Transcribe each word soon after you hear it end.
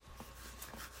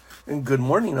And good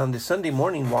morning on this Sunday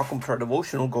morning. Welcome to our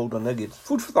devotional Golden Nuggets,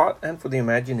 food for thought and for the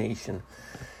imagination.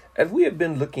 As we have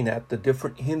been looking at the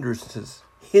different hindrances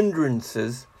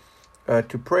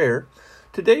to prayer,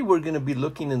 today we're going to be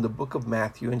looking in the book of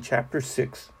Matthew in chapter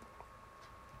 6.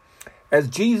 As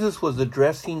Jesus was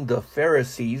addressing the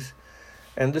Pharisees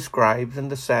and the scribes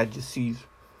and the Sadducees,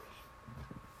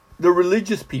 the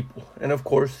religious people, and of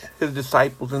course his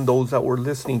disciples and those that were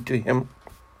listening to him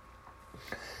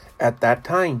at that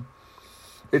time.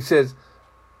 It says,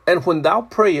 "And when thou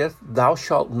prayest, thou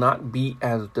shalt not be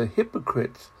as the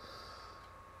hypocrites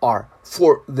are,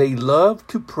 for they love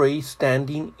to pray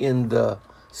standing in the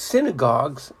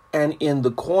synagogues and in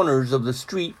the corners of the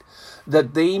street,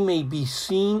 that they may be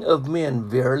seen of men.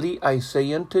 Verily I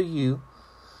say unto you,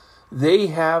 they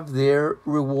have their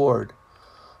reward.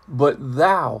 But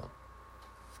thou,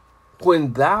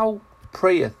 when thou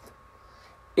prayest,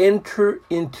 enter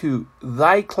into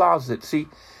thy closet." See,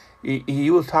 he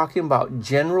was talking about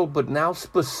general, but now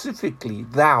specifically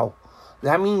thou.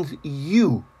 That means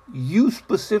you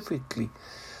specifically.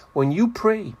 When you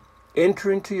pray,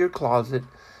 enter into your closet,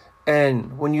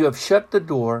 and when you have shut the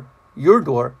door, your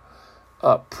door,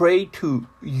 pray to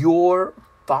your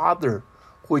Father,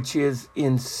 which is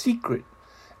in secret,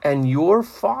 and your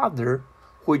Father,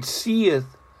 which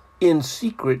seeth in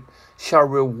secret, shall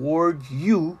reward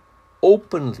you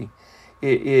openly.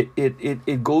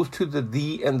 It goes to the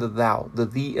thee and the thou, the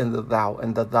thee and the thou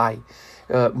and the thy,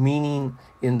 meaning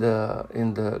in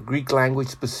the Greek language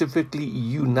specifically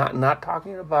you, not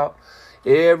talking about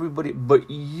everybody, but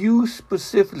you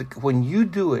specifically. When you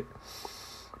do it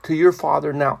to your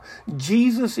Father. Now,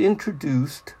 Jesus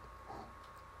introduced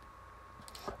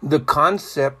the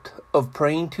concept of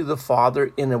praying to the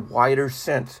Father in a wider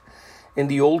sense. In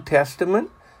the Old Testament,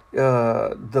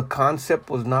 the concept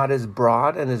was not as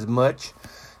broad and as much.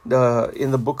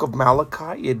 In the book of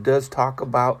Malachi, it does talk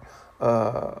about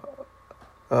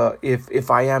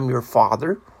if I am your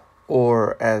Father,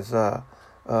 or as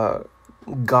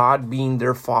God being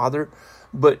their Father.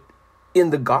 But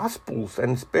in the Gospels,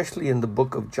 and especially in the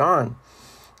book of John,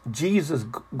 Jesus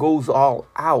goes all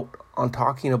out on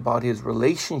talking about his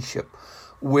relationship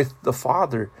with the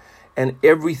Father, and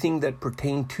everything that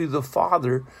pertained to the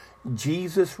Father.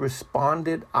 Jesus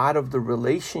responded out of the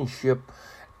relationship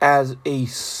as a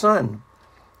son.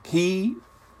 He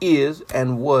is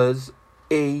and was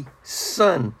a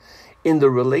son in the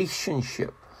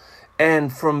relationship.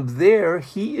 And from there,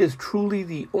 he is truly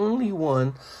the only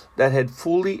one that had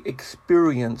fully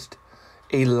experienced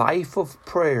a life of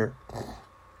prayer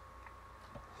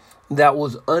that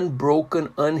was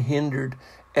unbroken, unhindered,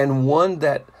 and one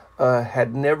that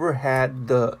had never had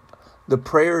the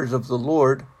prayers of the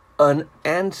Lord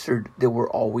unanswered. They were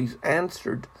always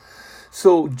answered.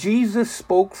 So Jesus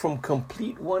spoke from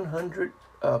complete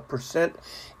 100%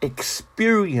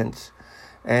 experience,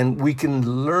 and we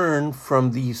can learn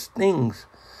from these things.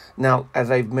 Now,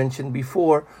 as I've mentioned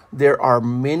before, there are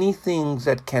many things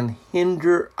that can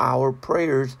hinder our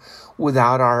prayers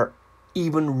without our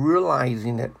even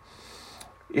realizing it.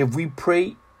 If we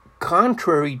pray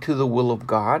contrary to the will of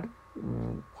God,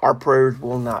 our prayers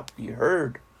will not be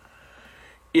heard.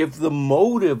 If the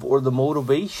motive or the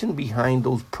motivation behind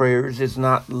those prayers is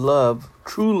not love,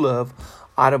 true love,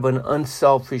 out of an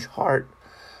unselfish heart,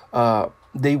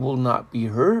 they will not be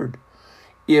heard.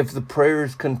 If the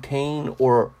prayers contain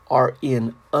or are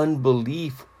in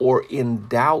unbelief or in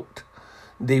doubt,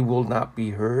 they will not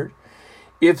be heard.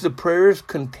 If the prayers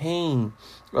contain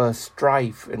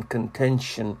strife and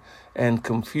contention and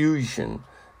confusion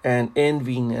and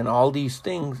envying and all these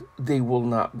things, they will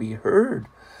not be heard.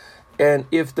 And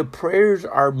if the prayers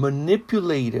are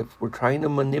manipulative, we're trying to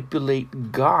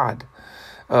manipulate God.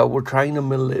 We're trying to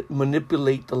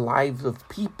manipulate the lives of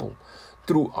people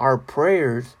through our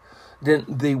prayers, then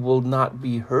they will not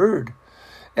be heard.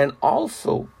 And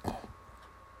also,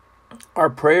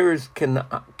 our prayers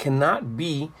cannot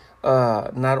be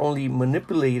not only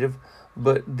manipulative,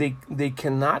 but they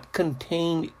cannot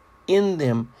contain in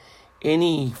them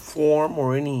any form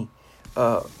or any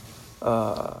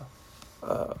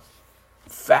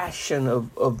fashion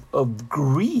of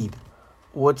greed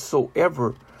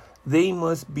whatsoever. They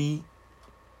must be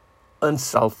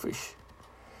unselfish.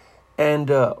 And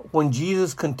when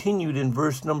Jesus continued in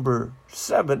verse number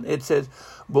 7, it says,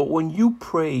 "But when you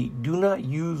pray, do not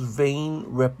use vain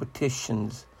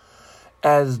repetitions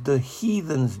as the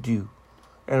heathens do."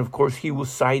 And of course, he was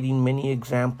citing many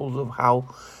examples of how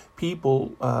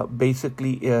people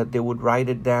basically they would write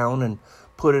it down and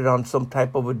put it on some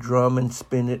type of a drum and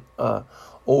spin it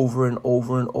over and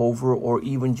over and over, or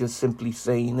even just simply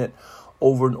saying it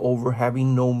over and over,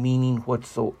 having no meaning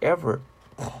whatsoever.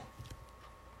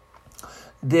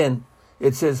 Then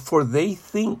it says, for they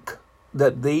think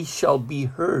that they shall be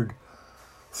heard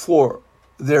for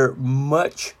their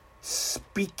much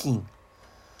speaking.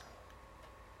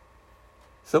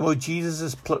 Some of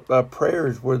Jesus'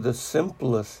 prayers were the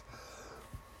simplest.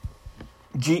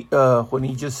 When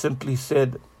he just simply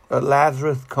said,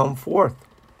 Lazarus, come forth.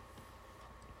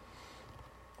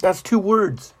 That's 2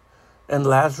 words. And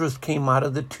Lazarus came out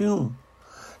of the tomb.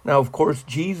 Now, of course,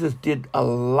 Jesus did a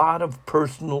lot of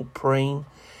personal praying,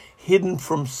 hidden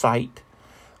from sight,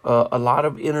 a lot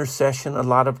of intercession, a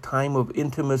lot of time of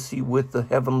intimacy with the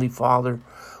Heavenly Father,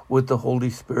 with the Holy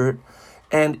Spirit.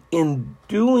 And in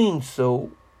doing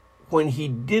so, when he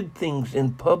did things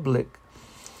in public,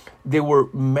 they were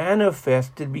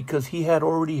manifested because he had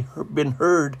already been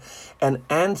heard and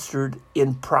answered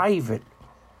in private.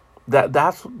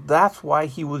 That's why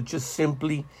he would just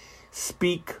simply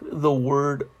speak the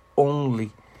word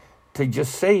only, to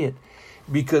just say it,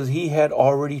 because he had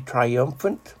already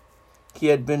triumphant, he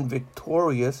had been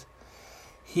victorious,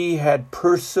 he had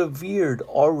persevered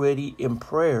already in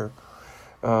prayer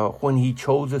when he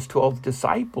chose his 12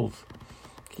 disciples.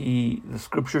 The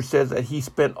scripture says that he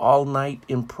spent all night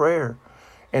in prayer,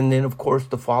 and then of course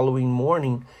the following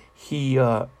morning he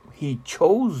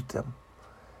chose them,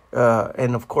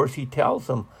 and of course he tells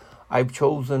them, I've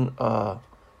chosen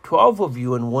 12 of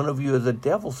you, and one of you is a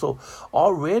devil. So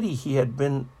already he had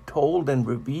been told and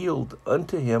revealed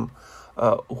unto him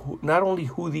not only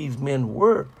who these men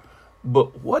were,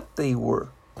 but what they were.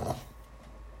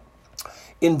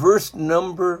 In verse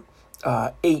number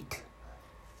 8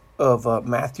 of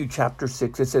Matthew chapter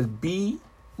 6, it says, be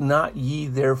not ye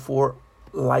therefore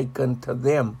like unto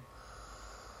them,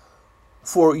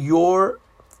 for your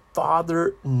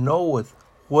Father knoweth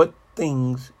what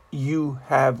things you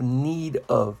have need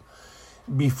of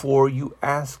before you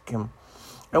ask him.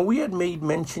 And we had made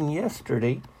mention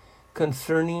yesterday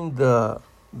concerning the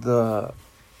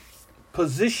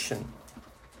position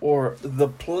or the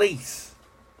place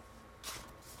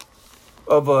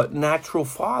of a natural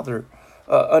father.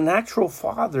 A natural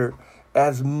father,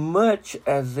 as much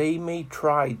as they may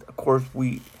try, of course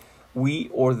we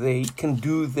or they can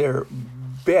do their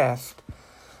best,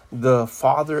 the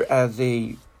father as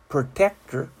a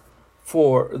protector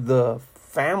for the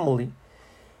family,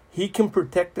 he can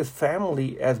protect his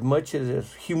family as much as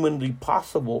is humanly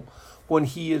possible when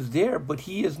he is there, but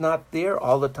he is not there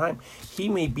all the time. He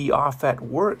may be off at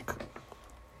work.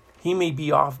 He may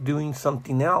be off doing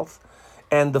something else,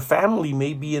 and the family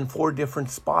may be in 4 different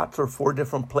spots or 4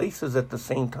 different places at the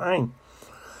same time.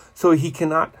 So he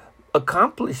cannot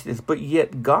accomplish this, but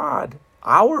yet God,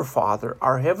 our Father,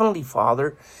 our Heavenly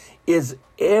Father, is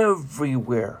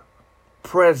everywhere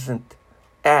present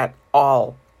at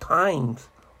all times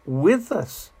with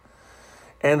us.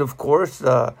 And of course,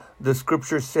 the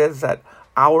scripture says that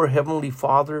our Heavenly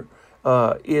Father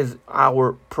is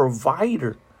our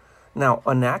provider. Now,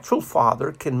 a natural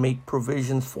father can make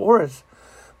provisions for us,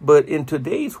 but in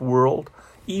today's world,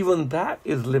 even that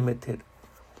is limited.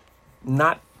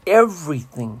 Not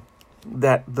everything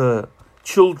that the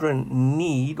children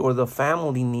need or the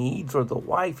family needs or the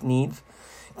wife needs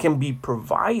can be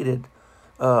provided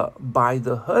by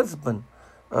the husband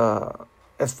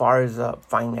as far as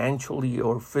financially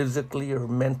or physically or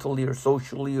mentally or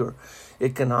socially or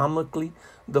economically.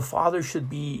 The father should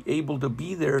be able to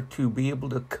be there to be able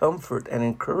to comfort and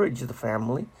encourage the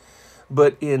family.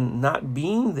 But in not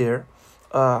being there,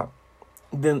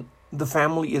 then the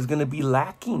family is going to be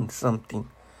lacking something.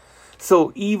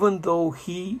 So even though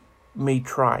he may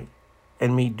try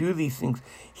and may do these things,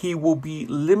 he will be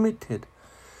limited.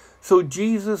 So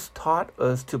Jesus taught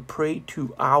us to pray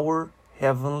to our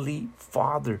Heavenly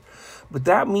Father. But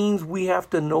that means we have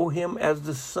to know him as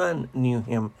the Son knew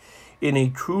him, in a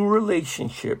true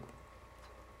relationship.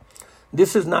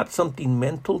 This is not something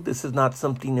mental. This is not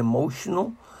something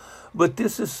emotional. But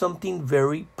this is something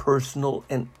very personal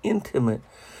and intimate.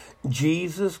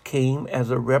 Jesus came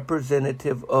as a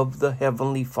representative of the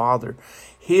Heavenly Father.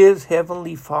 His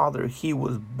Heavenly Father, he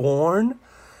was born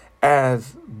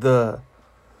as the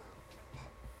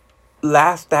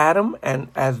last Adam and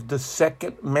as the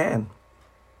second man.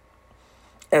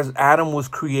 As Adam was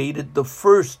created, the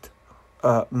first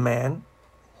man.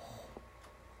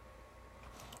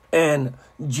 And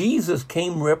Jesus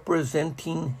came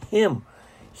representing him.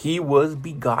 He was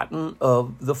begotten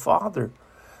of the Father.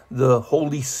 The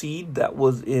holy seed that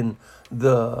was in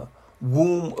the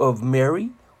womb of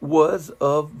Mary was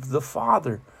of the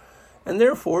Father. And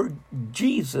therefore,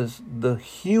 Jesus, the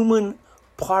human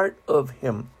part of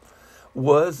him,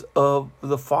 was of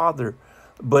the Father.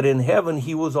 But in heaven,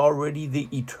 he was already the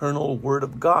eternal Word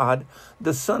of God,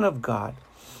 the Son of God.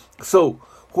 So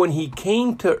When he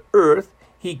came to earth,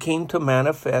 he came to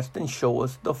manifest and show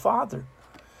us the Father.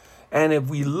 And if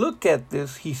we look at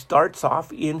this, he starts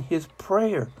off in his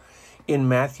prayer. In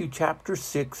Matthew chapter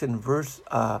 6 and verse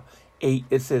 8,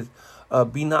 it says,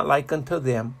 be not like unto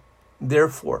them,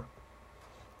 therefore,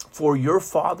 for your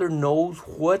Father knows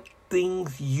what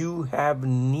things you have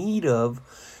need of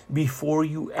before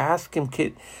you ask him.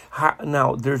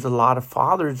 Now, there's a lot of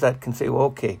fathers that can say, well,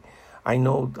 okay, I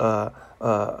know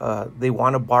they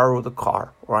want to borrow the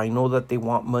car, or I know that they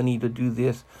want money to do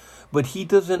this. But he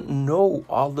doesn't know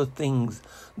all the things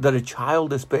that a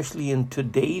child, especially in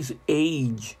today's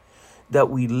age that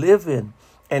we live in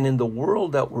and in the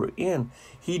world that we're in,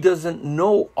 he doesn't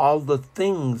know all the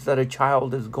things that a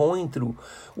child is going through,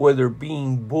 whether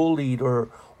being bullied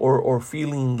or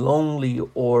feeling lonely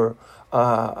or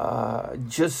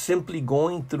just simply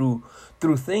going through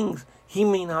things he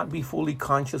may not be fully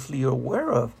consciously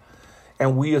aware of.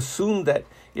 And we assume that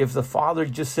if the Father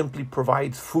just simply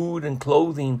provides food and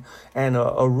clothing and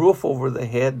a roof over the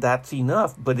head, that's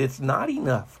enough. But it's not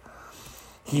enough.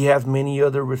 He has many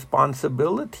other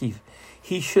responsibilities.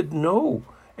 He should know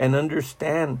and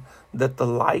understand that the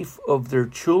life of their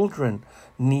children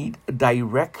need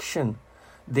direction.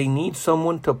 They need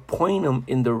someone to point them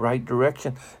in the right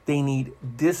direction. They need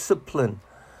discipline.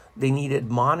 They need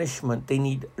admonishment. They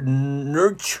need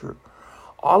nurture.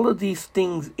 All of these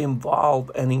things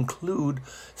involve and include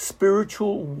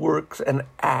spiritual works and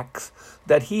acts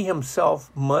that he himself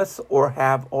must or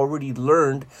have already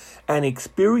learned and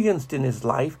experienced in his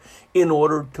life in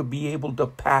order to be able to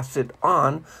pass it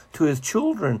on to his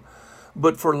children.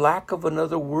 But for lack of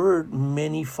another word,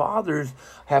 many fathers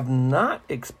have not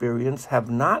experienced, have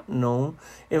not known.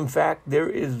 In fact, there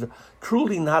is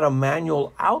truly not a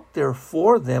manual out there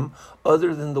for them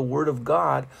other than the Word of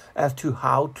God as to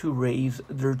how to raise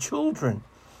their children.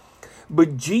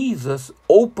 But Jesus,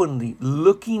 openly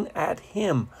looking at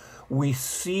him, we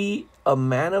see a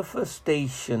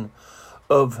manifestation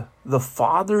of the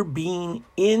Father being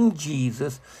in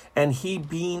Jesus and he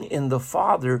being in the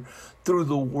Father through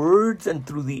the words and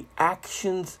through the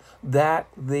actions that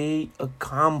they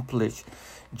accomplish.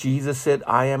 Jesus said,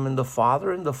 I am in the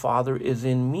Father and the Father is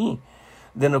in me.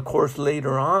 Then, of course,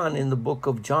 later on in the book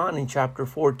of John in chapter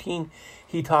 14,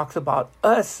 he talks about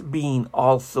us being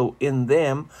also in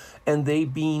them and they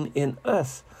being in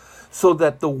us, so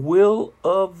that the will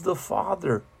of the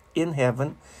Father in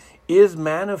heaven is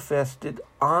manifested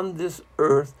on this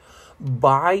earth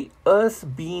by us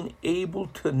being able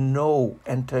to know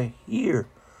and to hear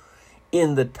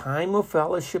in the time of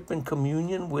fellowship and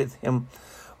communion with him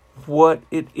what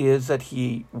it is that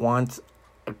he wants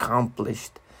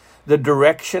accomplished. The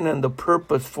direction and the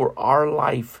purpose for our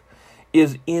life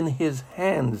is in his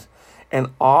hands,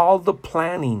 and all the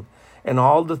planning and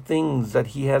all the things that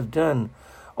he has done,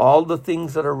 all the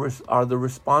things that are the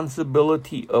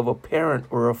responsibility of a parent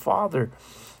or a father,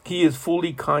 he is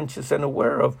fully conscious and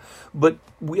aware of. But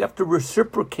we have to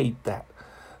reciprocate that.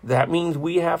 That means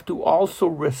we have to also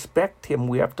respect him.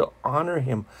 We have to honor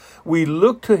him. We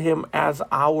look to him as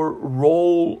our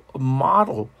role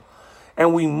model.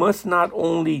 And we must not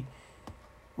only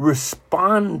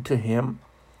respond to him,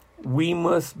 we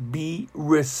must be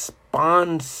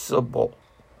responsible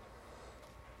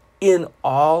in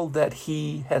all that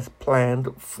he has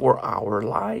planned for our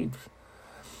lives.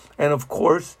 And of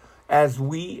course, as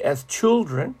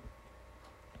children,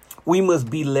 we must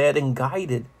be led and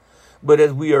guided. But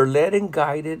as we are led and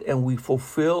guided and we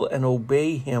fulfill and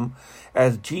obey him,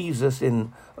 as Jesus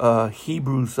in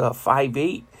Hebrews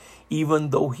 5:8,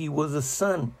 even though he was a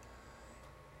son,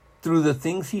 through the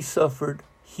things he suffered,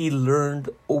 he learned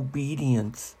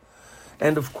obedience.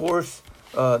 And of course,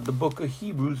 the book of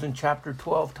Hebrews in chapter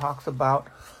 12 talks about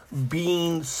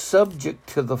being subject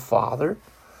to the Father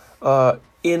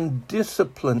in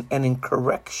discipline and in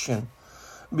correction,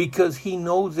 because he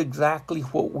knows exactly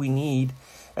what we need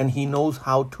and he knows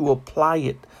how to apply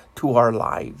it to our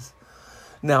lives.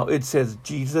 Now, it says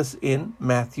Jesus in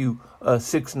Matthew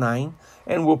 6:9,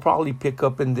 and we'll probably pick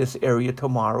up in this area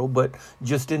tomorrow, but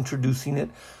just introducing it.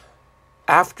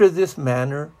 After this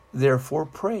manner, therefore,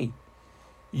 pray.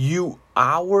 You,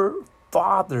 our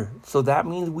Father. So that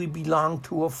means we belong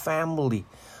to a family,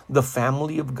 the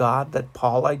family of God that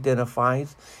Paul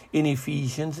identifies in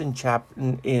Ephesians in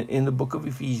the book of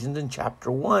Ephesians in chapter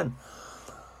 1.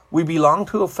 We belong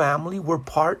to a family. We're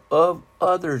part of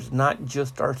others, not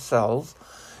just ourselves.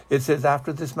 It says,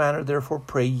 after this manner, therefore,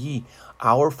 pray ye,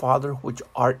 our Father which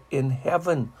art in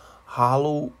heaven,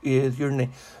 hallowed is your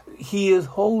name. He is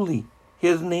holy.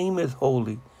 His name is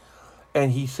holy.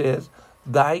 And he says,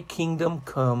 thy kingdom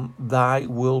come, thy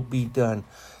will be done.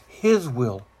 His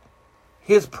will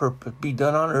His purpose be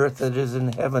done on earth as it is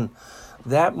in heaven.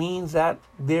 That means that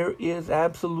there is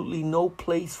absolutely no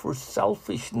place for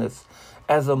selfishness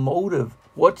as a motive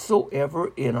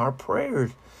whatsoever in our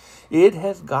prayers. It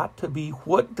has got to be,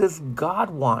 what does God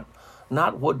want?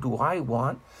 Not what do I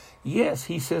want? Yes,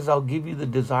 he says, I'll give you the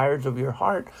desires of your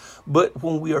heart. But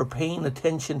when we are paying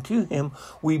attention to him,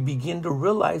 we begin to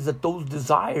realize that those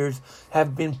desires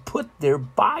have been put there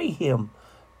by him,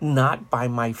 not by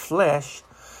my flesh,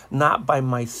 not by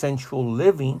my sensual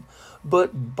living,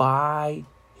 but by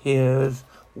his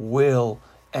will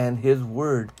and his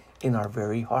word in our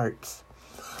very hearts.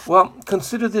 Well,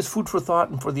 consider this food for thought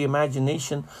and for the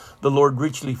imagination. The Lord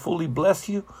richly, fully bless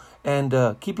you. And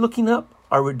keep looking up.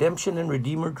 Our redemption and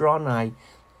Redeemer draw nigh.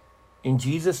 In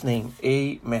Jesus' name,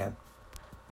 amen.